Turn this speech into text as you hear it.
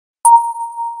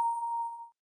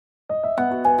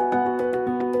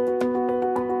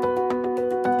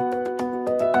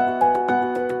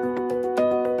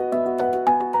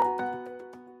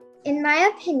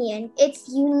opinion, it's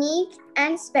unique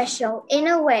and special in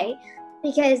a way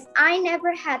because I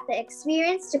never had the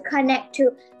experience to connect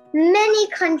to many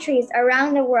countries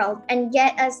around the world and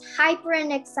get us hyper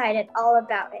and excited all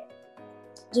about it.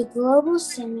 The Global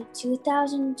Summit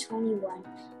 2021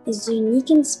 is unique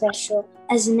and special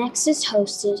as Nexus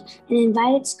hosted and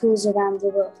invited schools around the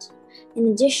world. In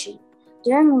addition,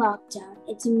 during lockdown,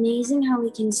 it's amazing how we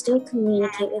can still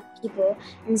communicate with people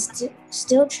and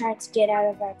still try to get out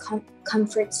of our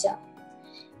comfort zone.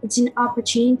 It's an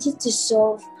opportunity to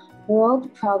solve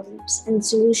world problems and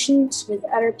solutions with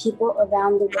other people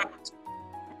around the world.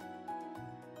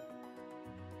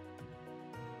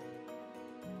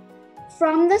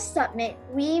 From the summit,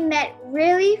 we met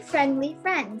really friendly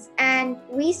friends, and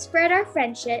we spread our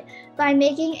friendship by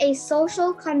making a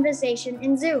social conversation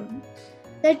in Zoom.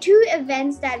 The two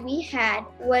events that we had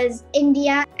was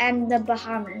India and the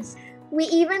Bahamas. We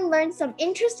even learned some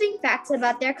interesting facts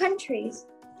about their countries.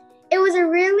 It was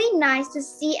really nice to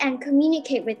see and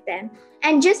communicate with them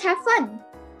and just have fun.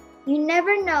 You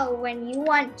never know when you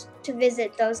want to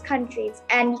visit those countries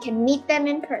and you can meet them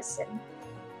in person.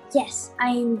 Yes,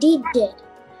 I indeed did.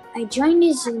 I joined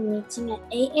a Zoom meeting at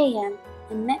 8 a.m.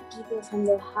 and met people from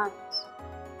the Bahamas.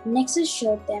 Nexus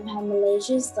showed them how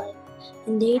Malaysia is like,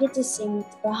 and they did the same with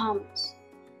the Bahamas.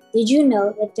 Did you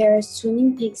know that there are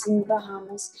swimming pigs in the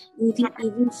Bahamas and you can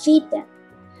even feed them?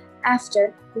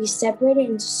 After, we separated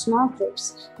into small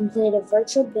groups and played a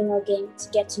virtual bingo game to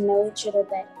get to know each other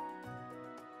better.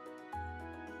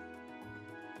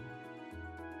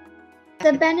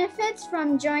 The benefits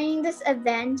from joining this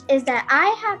event is that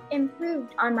I have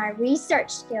improved on my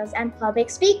research skills and public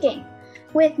speaking,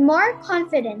 with more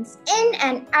confidence in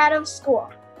and out of school.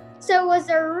 So it was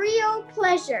a real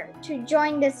pleasure to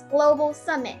join this global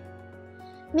summit.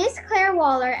 Miss Claire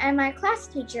Waller and my class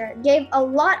teacher gave a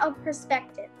lot of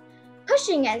perspective,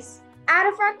 pushing us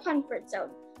out of our comfort zone,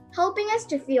 helping us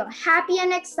to feel happy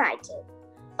and excited.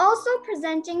 Also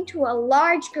presenting to a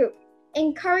large group,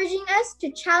 encouraging us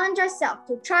to challenge ourselves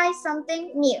to try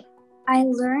something new. I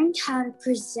learned how to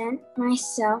present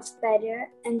myself better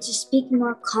and to speak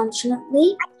more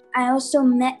confidently. I also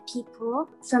met people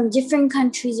from different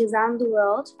countries around the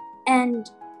world, and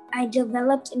I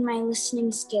developed in my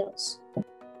listening skills.